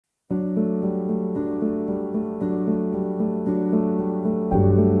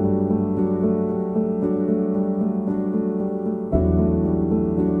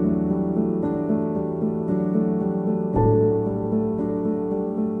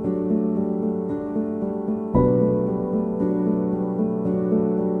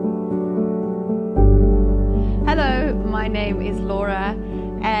Laura,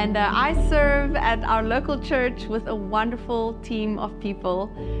 and I serve at our local church with a wonderful team of people.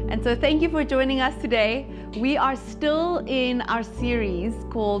 And so thank you for joining us today. We are still in our series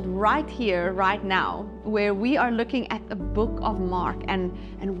called Right Here, Right Now, where we are looking at the book of Mark and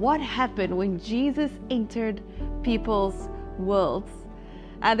what happened when Jesus entered people's worlds.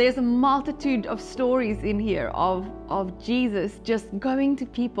 There's a multitude of stories in here of Jesus just going to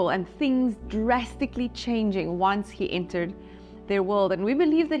people and things drastically changing once he entered their world. And we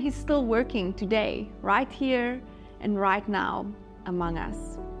believe that he's still working today, right here and right now among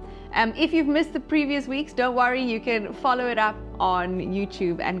us. If you've missed the previous weeks, don't worry, you can follow it up on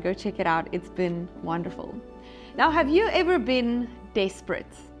YouTube and go check it out. It's been wonderful. Now, have you ever been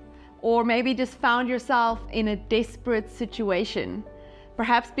desperate? Or maybe just found yourself in a desperate situation?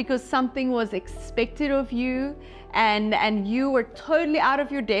 Perhaps because something was expected of you and you were totally out of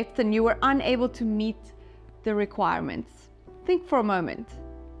your depth and you were unable to meet the requirements. Think for a moment.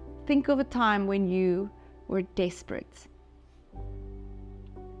 Think of a time when you were desperate.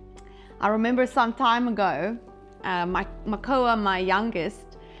 I remember some time ago, Makoa, my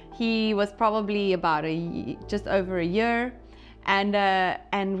youngest, he was probably about just over a year.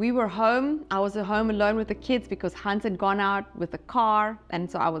 And we were home. I was at home alone with the kids because Hans had gone out with a car, and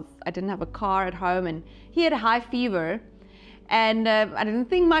so I didn't have a car at home, and he had a high fever, and I didn't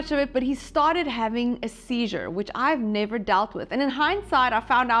think much of it, but he started having a seizure, which I've never dealt with. And in hindsight, I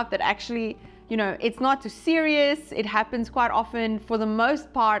found out that actually, you know, it's not too serious. It happens quite often. For the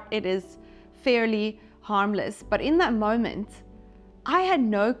most part, it is fairly harmless. But in that moment, I had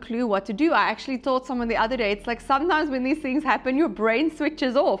no clue what to do. I actually told someone the other day, it's like sometimes when these things happen, your brain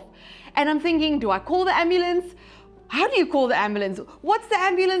switches off. And I'm thinking, do I call the ambulance? How do you call the ambulance? What's the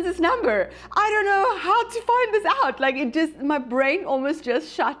ambulance's number? I don't know how to find this out. Like my brain almost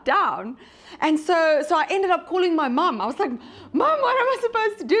just shut down. And so I ended up calling my mom. I was like, Mom, what am I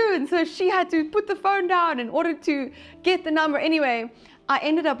supposed to do? And so she had to put the phone down in order to get the number. Anyway, I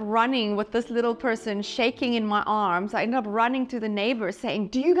ended up running with this little person shaking in my arms. I ended up running to the neighbors saying,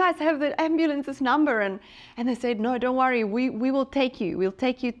 do you guys have the ambulance's number? And they said, no, don't worry, we will take you. We'll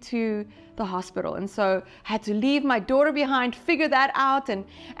take you to the hospital. And so I had to leave my daughter behind, figure that out. And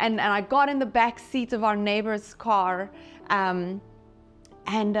I got in the back seat of our neighbor's car.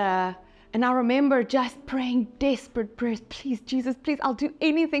 And I remember just praying desperate prayers. Please, Jesus, please, I'll do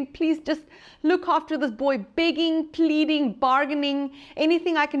anything. Please just look after this boy, begging, pleading, bargaining,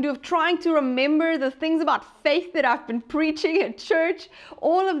 anything I can do, of trying to remember the things about faith that I've been preaching at church.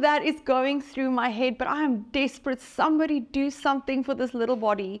 All of that is going through my head, but I am desperate. Somebody do something for this little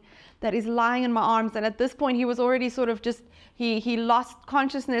body that is lying in my arms. And at this point, he was already sort of just, he lost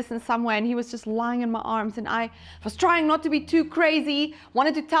consciousness in some way, and he was just lying in my arms. And I was trying not to be too crazy,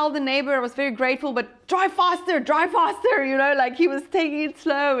 wanted to tell the neighbor, I was very grateful, but drive faster, you know, like he was taking it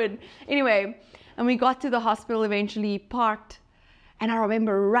slow. And anyway, and we got to the hospital eventually, parked, and I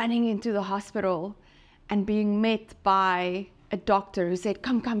remember running into the hospital and being met by a doctor who said,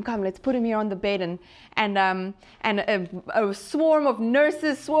 come, let's put him here on the bed. And a swarm of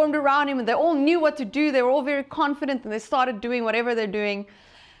nurses swarmed around him, and they all knew what to do. They were all very confident, and they started doing whatever they're doing.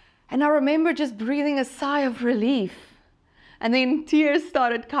 And I remember just breathing a sigh of relief. And then tears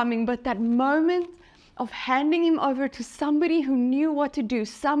started coming. But that moment of handing him over to somebody who knew what to do,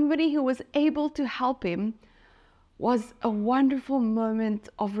 somebody who was able to help him, was a wonderful moment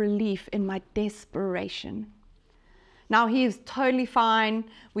of relief in my desperation. Now he is totally fine.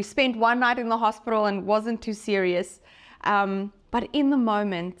 We spent one night in the hospital and it wasn't too serious. But in the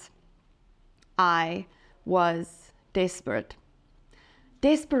moment, I was desperate.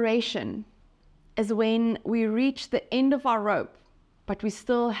 Desperation is when we reach the end of our rope, but we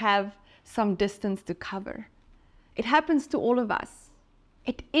still have some distance to cover. It happens to all of us.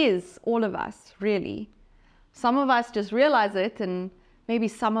 It is all of us, really. Some of us just realize it, and maybe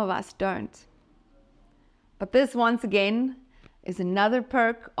some of us don't. But this, once again, is another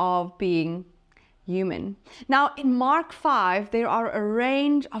perk of being human. Now, in Mark 5, there are a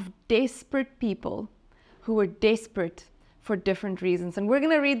range of desperate people who were desperate for different reasons. And we're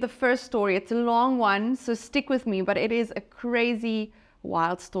going to read the first story. It's a long one, so stick with me, but it is a crazy,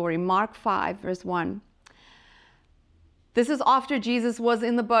 wild story. Mark 5, verse 1. This is after Jesus was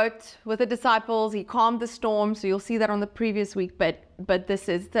in the boat with the disciples. He calmed the storm, so you'll see that on the previous week, but this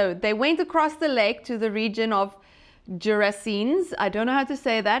is, so they went across the lake to the region of Gerasenes. I don't know how to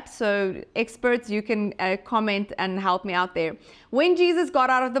say that, so experts, you can comment and help me out there. When Jesus got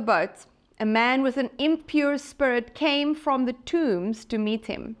out of the boat, a man with an impure spirit came from the tombs to meet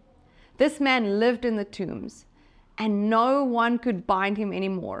him. This man lived in the tombs, and no one could bind him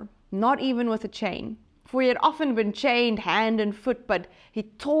anymore, not even with a chain, for he had often been chained hand and foot, but he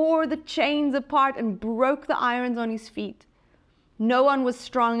tore the chains apart and broke the irons on his feet. No one was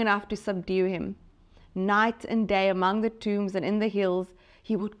strong enough to subdue him. Night and day among the tombs and in the hills,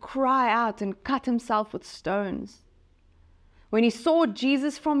 he would cry out and cut himself with stones. When he saw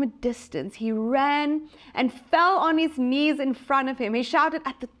Jesus from a distance, he ran and fell on his knees in front of him. He shouted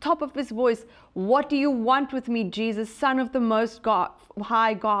at the top of his voice, "What do you want with me, Jesus, Son of the Most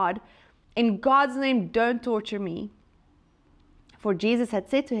High God? In God's name, don't torture me." For Jesus had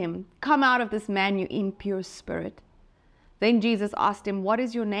said to him, "Come out of this man, you impure spirit." Then Jesus asked him, "What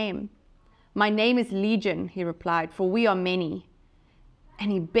is your name?" "My name is Legion," he replied, "for we are many."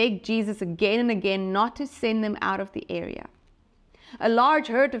 And he begged Jesus again and again not to send them out of the area. A large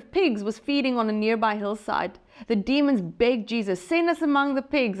herd of pigs was feeding on a nearby hillside. The demons begged Jesus, "Send us among the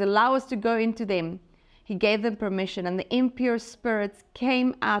pigs, allow us to go into them." He gave them permission, and the impure spirits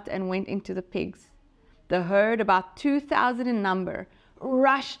came out and went into the pigs. The herd, about 2,000 in number,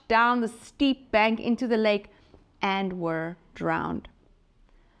 rushed down the steep bank into the lake and were drowned.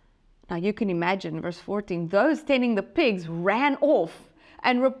 Now you can imagine, verse 14, those tending the pigs ran off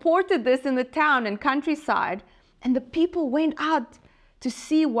and reported this in the town and countryside, and the people went out to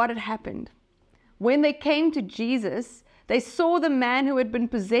see what had happened. When they came to Jesus, they saw the man who had been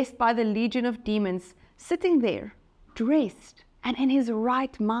possessed by the legion of demons sitting there, dressed and in his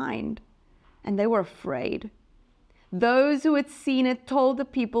right mind, and they were afraid. Those who had seen it told the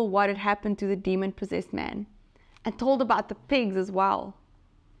people what had happened to the demon-possessed man, and told about the pigs as well.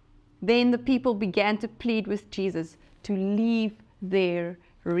 Then the people began to plead with Jesus to leave their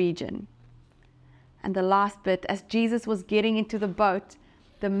region. And the last bit, as Jesus was getting into the boat,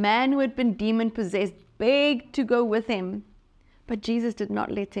 the man who had been demon-possessed begged to go with him, but Jesus did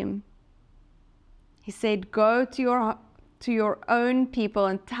not let him. He said, "Go to your own people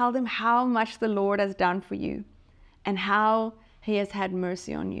and tell them how much the Lord has done for you and how he has had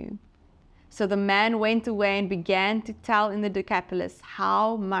mercy on you." So the man went away and began to tell in the Decapolis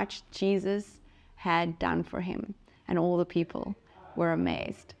how much Jesus had done for him, and all the people were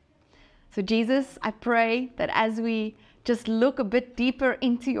amazed. So Jesus, I pray that as we just look a bit deeper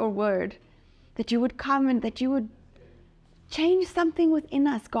into your word, that you would come and that you would change something within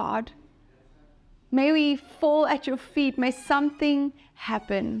us, God. May we fall at your feet. May something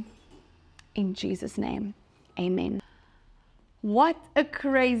happen. In Jesus' name, amen. What a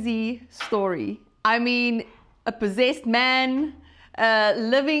crazy story. I mean, a possessed man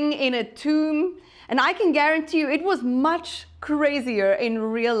living in a tomb. And I can guarantee you it was much crazier in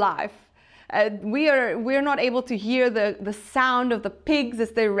real life. We're not able to hear the sound of the pigs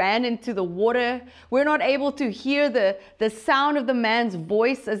as they ran into the water. We're not able to hear the sound of the man's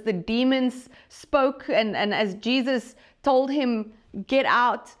voice as the demons spoke and as Jesus told him, "Get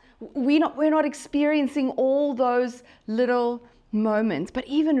out." We're not experiencing all those little moments, but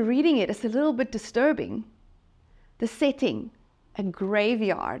even reading it is a little bit disturbing. The setting, a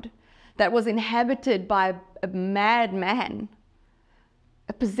graveyard that was inhabited by a mad man.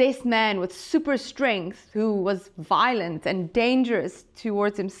 A possessed man with super strength who was violent and dangerous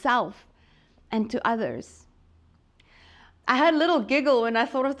towards himself and to others. I had a little giggle when I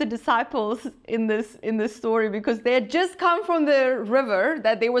thought of the disciples in this story, because they had just come from the river,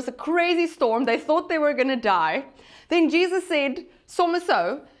 that there was a crazy storm. They thought they were going to die. Then Jesus said,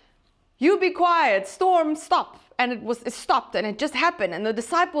 "Somaso, you be quiet, storm, stop." And it stopped, and it just happened. And the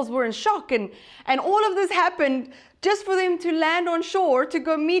disciples were in shock. And all of this happened just for them to land on shore to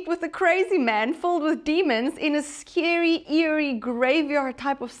go meet with a crazy man filled with demons in a scary, eerie graveyard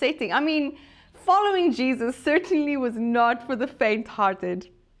type of setting. I mean, following Jesus certainly was not for the faint-hearted.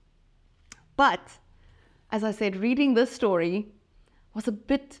 But, as I said, reading this story was a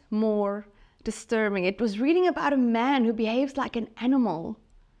bit more disturbing. It was reading about a man who behaves like an animal.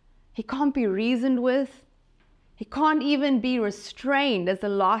 He can't be reasoned with. He can't even be restrained as a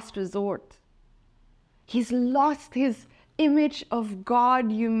last resort. He's lost his image of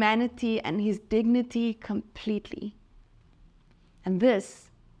God, humanity, and his dignity completely. And this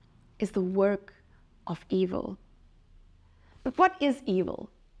is the work of evil. But what is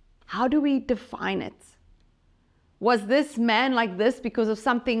evil? How do we define it? Was this man like this because of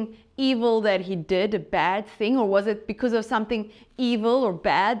something evil that he did, a bad thing, or was it because of something evil or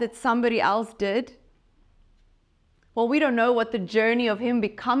bad that somebody else did? Well, we don't know what the journey of him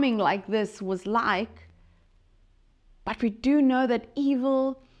becoming like this was like, but we do know that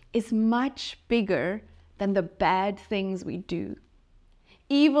evil is much bigger than the bad things we do.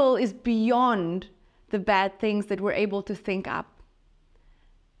 Evil is beyond the bad things that we're able to think up.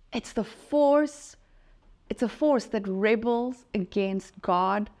 It's a force that rebels against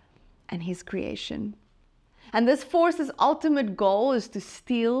God and his creation. And this force's ultimate goal is to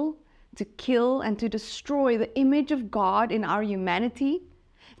steal, to kill, and to destroy the image of God in our humanity,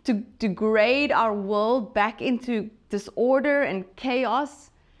 to degrade our world back into disorder and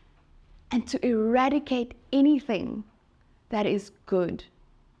chaos, and to eradicate anything that is good,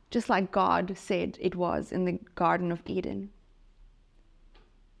 just like God said it was in the Garden of Eden.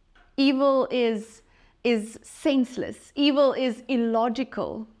 Evil is senseless. Evil is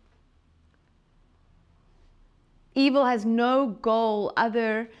illogical. Evil has no goal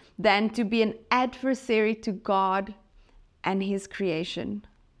other than to be an adversary to God and His creation.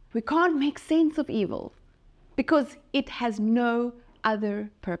 We can't make sense of evil because it has no other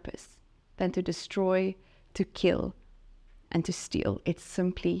purpose than to destroy, to kill, and to steal. It's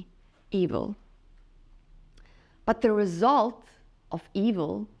simply evil. But the result of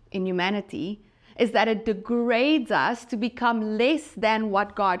evil in humanity is that it degrades us to become less than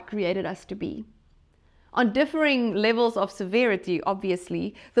what God created us to be. On differing levels of severity,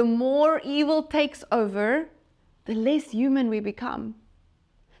 obviously, the more evil takes over, the less human we become.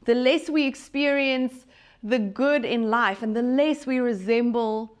 The less we experience the good in life, and the less we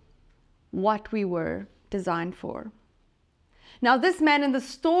resemble what we were designed for. Now, this man in the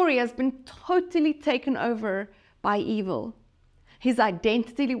story has been totally taken over by evil. His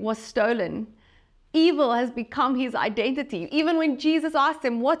identity was stolen. Evil has become his identity. Even when Jesus asked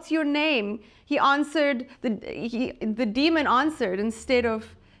him, "What's your name?" he answered, the demon answered instead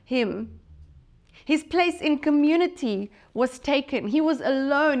of him. His place in community was taken. He was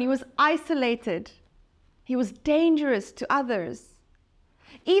alone. He was isolated. He was dangerous to others.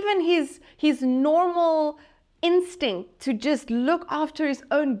 Even his normal instinct to just look after his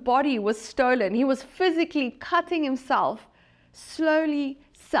own body was stolen. He was physically cutting himself, slowly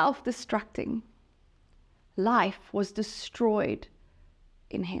self-destructing. Life was destroyed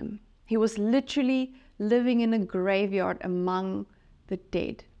in him. He was literally living in a graveyard among the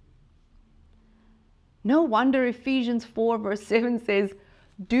dead. No wonder Ephesians 4 verse 7 says,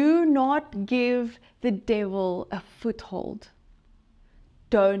 "Do not give the devil a foothold.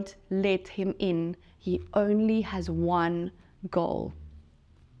 Don't let him in. He only has one goal."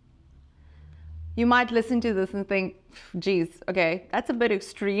 You might listen to this and think, geez, okay, that's a bit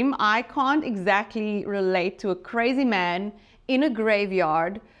extreme. I can't exactly relate to a crazy man in a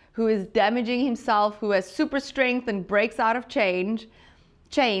graveyard who is damaging himself, who has super strength and breaks out of chains.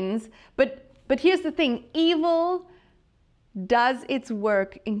 But here's the thing, evil does its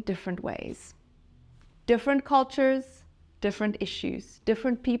work in different ways. Different cultures, different issues.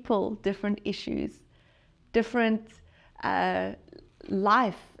 Different people, different issues. Different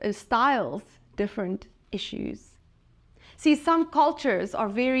life styles, different issues. See, some cultures are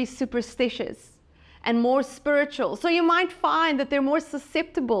very superstitious and more spiritual. So you might find that they're more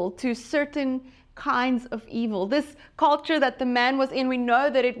susceptible to certain kinds of evil. This culture that the man was in, we know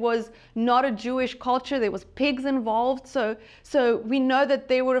that it was not a Jewish culture. There was pigs involved. So we know that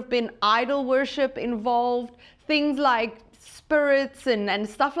there would have been idol worship involved, things like spirits and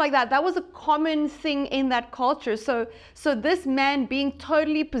stuff like that. That was a common thing in that culture. So this man being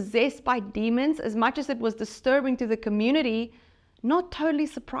totally possessed by demons, as much as it was disturbing to the community, not totally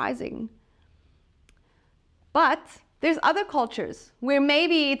surprising. But there's other cultures where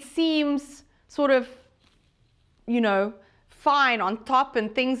maybe it seems sort of, fine on top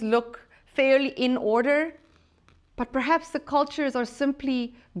and things look fairly in order, but perhaps the cultures are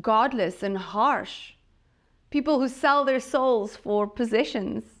simply godless and harsh. People who sell their souls for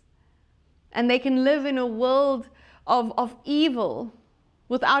possessions, and they can live in a world of evil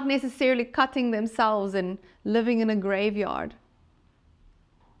without necessarily cutting themselves and living in a graveyard.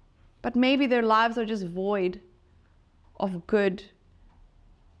 But maybe their lives are just void of good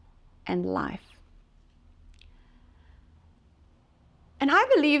and life. And I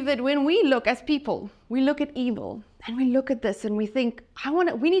believe that when we look as people, we look at evil and we look at this and we think,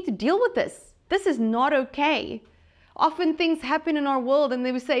 we need to deal with this. This is not okay. Often things happen in our world and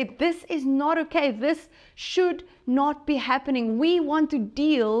they would say, this is not okay. This should not be happening. We want to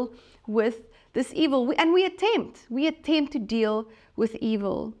deal with this evil. And we attempt to deal with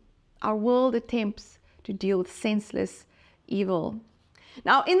evil. Our world attempts to deal with senseless evil.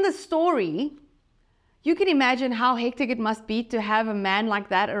 Now, in the story, you can imagine how hectic it must be to have a man like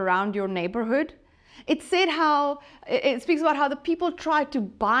that around your neighborhood. It speaks about how the people tried to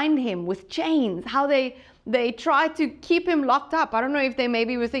bind him with chains, how they tried to keep him locked up. I don't know if they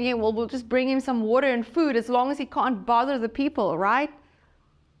maybe were thinking, well, we'll just bring him some water and food as long as he can't bother the people, right?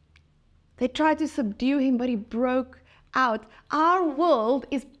 They tried to subdue him, but he broke out. Our world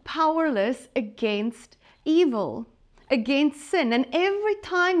is powerless against evil. against sin. And every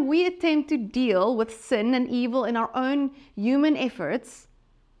time we attempt to deal with sin and evil in our own human efforts,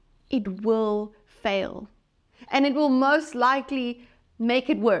 it will fail. And it will most likely make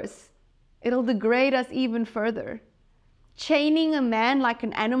it worse. It'll degrade us even further. Chaining a man like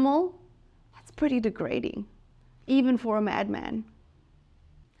an animal, that's pretty degrading, even for a madman.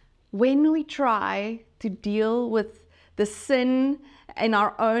 When we try to deal with the sin in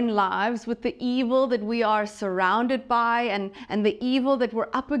our own lives, with the evil that we are surrounded by and the evil that we're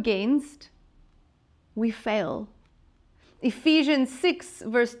up against, we fail. Ephesians 6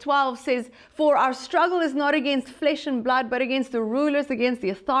 verse 12 says, "For our struggle is not against flesh and blood, but against the rulers, against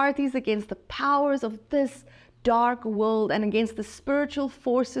the authorities, against the powers of this dark world, and against the spiritual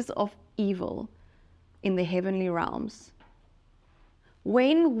forces of evil in the heavenly realms."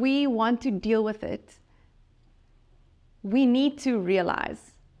 When we want to deal with it, we need to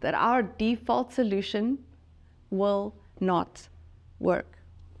realize that our default solution will not work.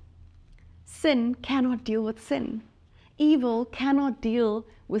 Sin cannot deal with sin. Evil cannot deal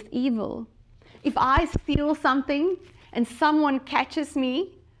with evil. If I steal something and someone catches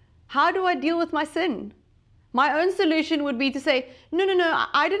me, how do I deal with my sin? My own solution would be to say, no,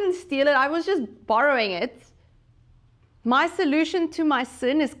 I didn't steal it. I was just borrowing it. My solution to my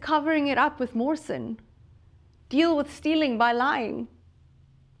sin is covering it up with more sin. Deal with stealing by lying.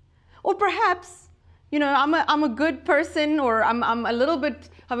 Or perhaps, I'm a good person, or I'm a little bit,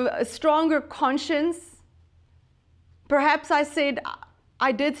 have a stronger conscience. Perhaps I said,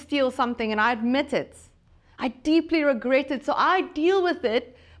 I did steal something and I admit it. I deeply regret it, so I deal with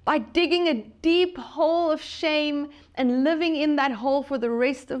it by digging a deep hole of shame and living in that hole for the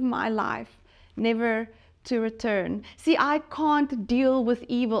rest of my life, never to return. See, I can't deal with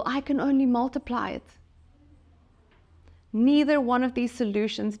evil. I can only multiply it. Neither one of these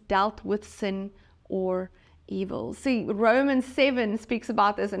solutions dealt with sin or evil. See, Romans 7 speaks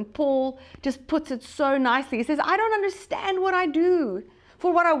about this, and Paul just puts it so nicely. He says, I don't understand what I do.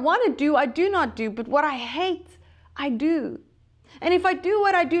 For what I want to do, I do not do, but what I hate, I do. And if I do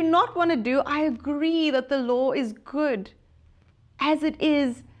what I do not want to do, I agree that the law is good. As it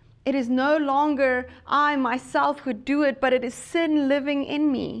is no longer I myself who do it, but it is sin living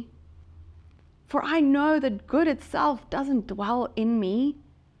in me. For I know that good itself doesn't dwell in me.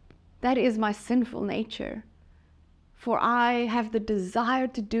 That is my sinful nature. For I have the desire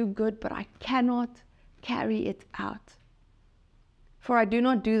to do good, but I cannot carry it out. For I do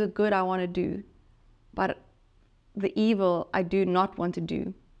not do the good I want to do, but the evil I do not want to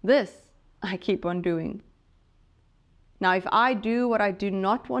do. This I keep on doing. Now, if I do what I do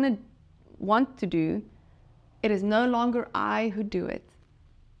not want to do, it is no longer I who do it,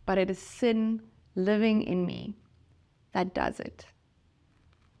 but it is sin living in me that does it.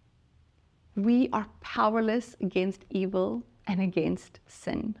 We are powerless against evil and against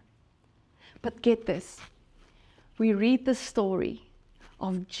sin. But get this, we read the story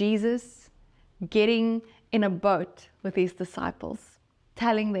of Jesus getting in a boat with his disciples,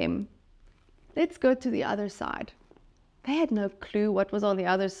 telling them, let's go to the other side. They had no clue what was on the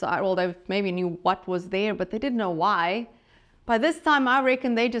other side. Well, they maybe knew what was there, but they didn't know why. By this time, I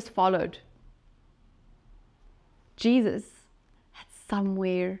reckon they just followed. Jesus had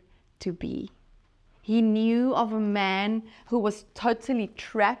somewhere to be. He knew of a man who was totally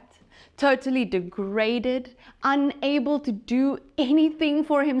trapped, totally degraded, unable to do anything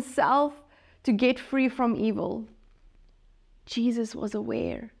for himself to get free from evil. Jesus was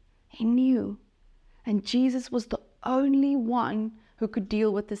aware. He knew. And Jesus was the only one who could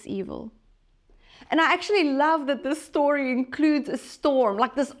deal with this evil. And I actually love that this story includes a storm,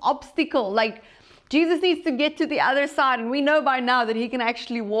 like this obstacle, like Jesus needs to get to the other side, and we know by now that he can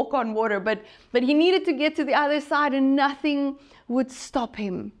actually walk on water, but he needed to get to the other side and nothing would stop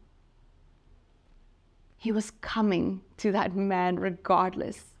him. He was coming to that man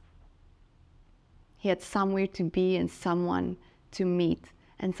regardless. He had somewhere to be and someone to meet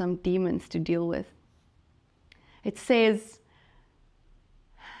and some demons to deal with. It says,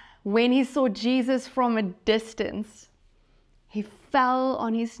 when he saw Jesus from a distance, he fell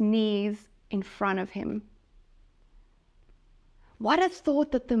on his knees in front of him. What a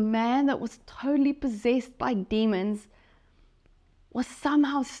thought that the man that was totally possessed by demons was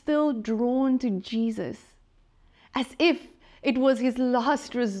somehow still drawn to Jesus, as if it was his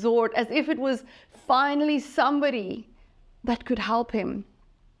last resort, as if it was finally somebody that could help him.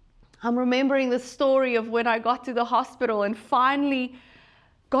 I'm remembering the story of when I got to the hospital and finally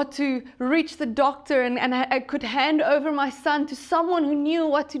got to reach the doctor and I could hand over my son to someone who knew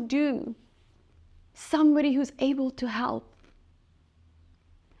what to do. Somebody who's able to help.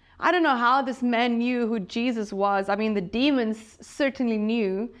 I don't know how this man knew who Jesus was. I mean, the demons certainly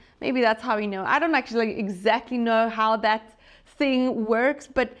knew. Maybe that's how he knew. I don't actually exactly know how that thing works,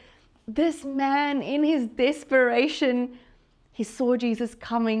 but this man, in his desperation, he saw Jesus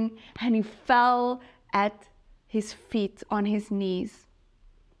coming and he fell at his feet on his knees.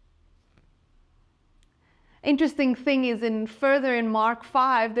 Interesting thing is, further in Mark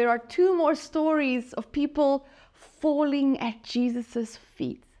 5, there are 2 more stories of people falling at Jesus'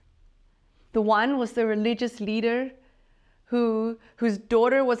 feet. The one was the religious leader whose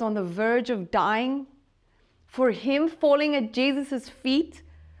daughter was on the verge of dying. For him, falling at Jesus' feet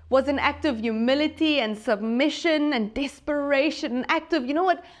was an act of humility and submission and desperation, an act of, you know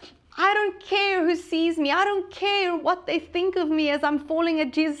what, I don't care who sees me, I don't care what they think of me as I'm falling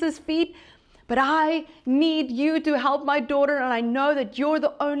at Jesus' feet, but I need you to help my daughter, and I know that you're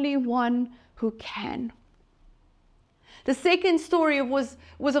the only one who can. The second story was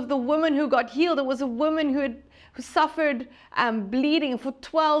of the woman who got healed. It was a woman who suffered bleeding for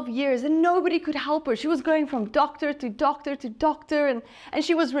 12 years and nobody could help her. She was going from doctor to doctor to doctor, and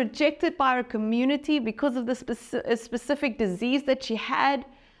she was rejected by her community because of the specific disease that she had.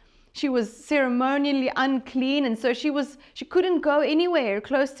 She was ceremonially unclean, and so she couldn't go anywhere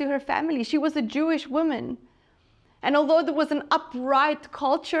close to her family. She was a Jewish woman. And although there was an upright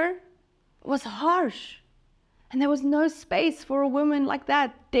culture, it was harsh. And there was no space for a woman like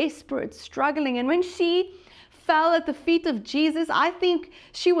that, desperate, struggling. And when she fell at the feet of Jesus, I think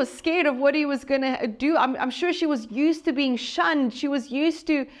she was scared of what he was going to do. I'm sure she was used to being shunned. She was used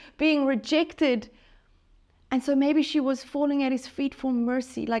to being rejected. And so maybe she was falling at his feet for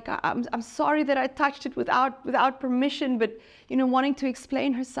mercy. Like, I'm sorry that I touched it without permission, but, wanting to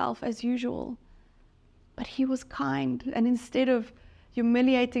explain herself as usual. But he was kind. And instead of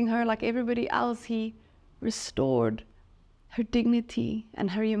humiliating her like everybody else, he restored her dignity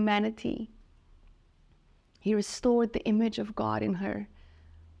and her humanity. He restored the image of God in her.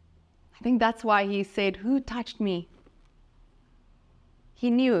 I think that's why he said, "Who touched me?"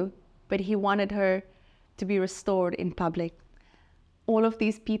 He knew, but he wanted her to be restored in public. All of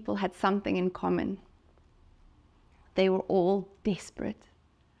these people had something in common. They were all desperate.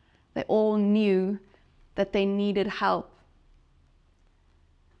 They all knew that they needed help.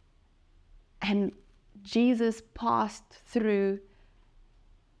 And Jesus passed through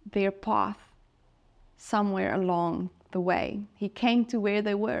their path somewhere along the way. He came to where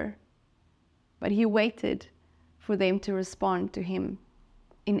they were, but he waited for them to respond to him.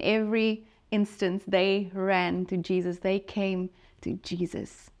 In every instance, they ran to Jesus. They came to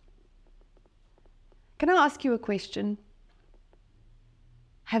Jesus. Can I ask you a question?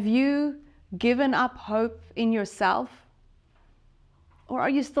 Have you given up hope in yourself? Or are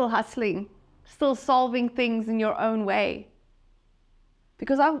you still hustling? Still solving things in your own way?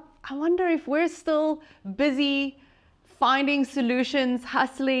 Because I wonder if we're still busy finding solutions,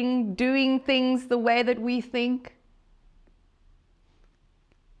 hustling, doing things the way that we think.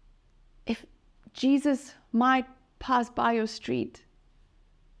 If Jesus might pass by your street,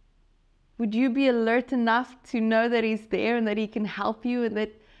 would you be alert enough to know that he's there and that he can help you, and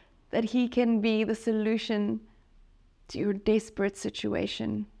that he can be the solution to your desperate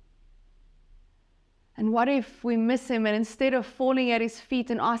situation? And what if we miss him, and instead of falling at his feet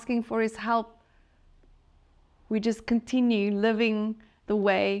and asking for his help, we just continue living the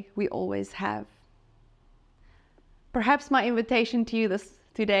way we always have? Perhaps my invitation to you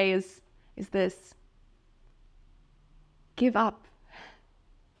today is this. Give up.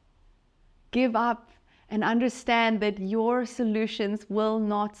 Give up and understand that your solutions will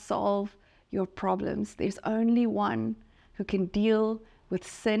not solve your problems. There's only one who can deal with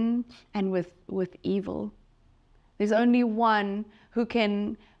sin and with evil. There's only one who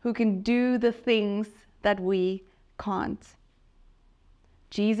can do the things that we can't.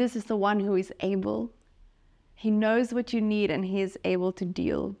 Jesus is the one who is able. He knows what you need, and he is able to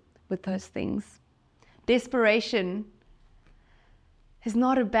deal with those things. Desperation is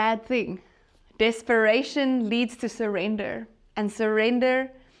not a bad thing. Desperation leads to surrender, and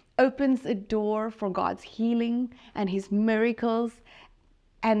surrender opens a door for God's healing and his miracles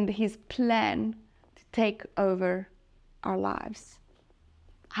and his plan to take over our lives.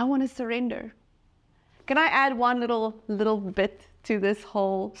 I want to surrender. Can I add one little bit to this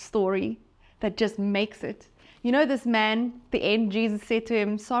whole story that just makes it? You know, this man, at the end, Jesus said to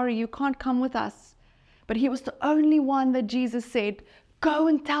him, "Sorry, you can't come with us." But he was the only one that Jesus said, "Go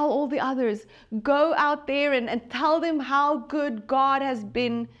and tell all the others. Go out there and tell them how good God has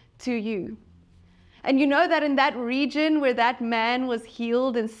been to you." And you know that in that region where that man was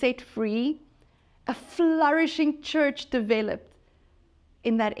healed and set free, a flourishing church developed.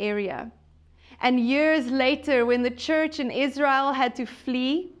 in that area. And years later, when the church in Israel had to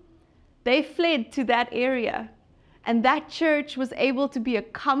flee, they fled to that area. And that church was able to be a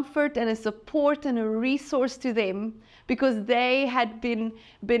comfort and a support and a resource to them, because they had been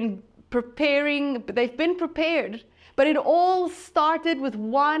preparing, they've been prepared. But it all started with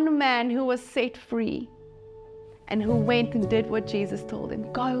one man who was set free and who went and did what Jesus told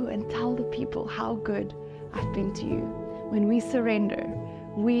him. Go and tell the people how good I've been to you. When we surrender,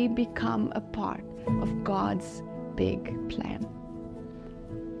 we become a part of God's big plan.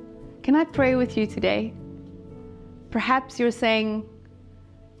 Can I pray with you today? Perhaps you're saying,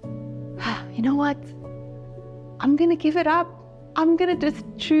 you know what? I'm going to give it up. I'm going to just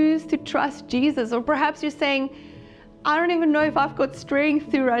choose to trust Jesus. Or perhaps you're saying, I don't even know if I've got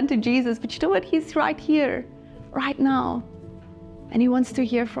strength to run to Jesus, but you know what? He's right here, right now. And He wants to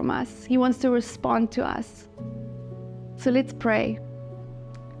hear from us. He wants to respond to us. So let's pray.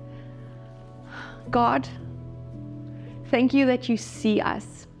 God, thank you that you see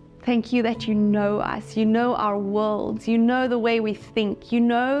us. Thank you that you know us. You know our worlds. You know the way we think. You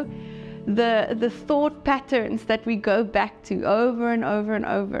know the thought patterns that we go back to over and over and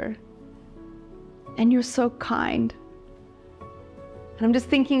over. And you're so kind. And I'm just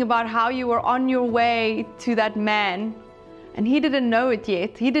thinking about how you were on your way to that man, and he didn't know it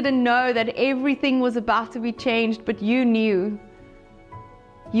yet. He didn't know that everything was about to be changed, but you knew.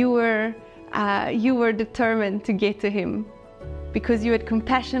 You were determined to get to him because you had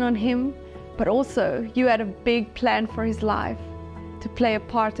compassion on him, but also you had a big plan for his life to play a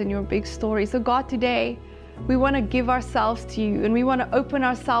part in your big story. So God, today we want to give ourselves to you, and we want to open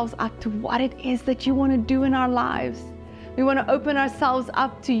ourselves up to what it is that you want to do in our lives. We want to open ourselves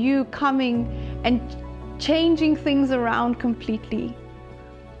up to you coming and changing things around completely.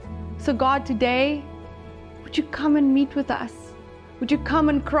 So God, today, would you come and meet with us? Would you come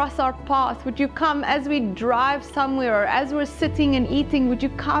and cross our path? Would you come as we drive somewhere, or as we're sitting and eating? Would you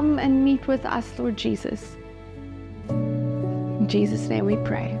come and meet with us, Lord Jesus? In Jesus' name we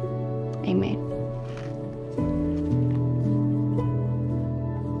pray. Amen.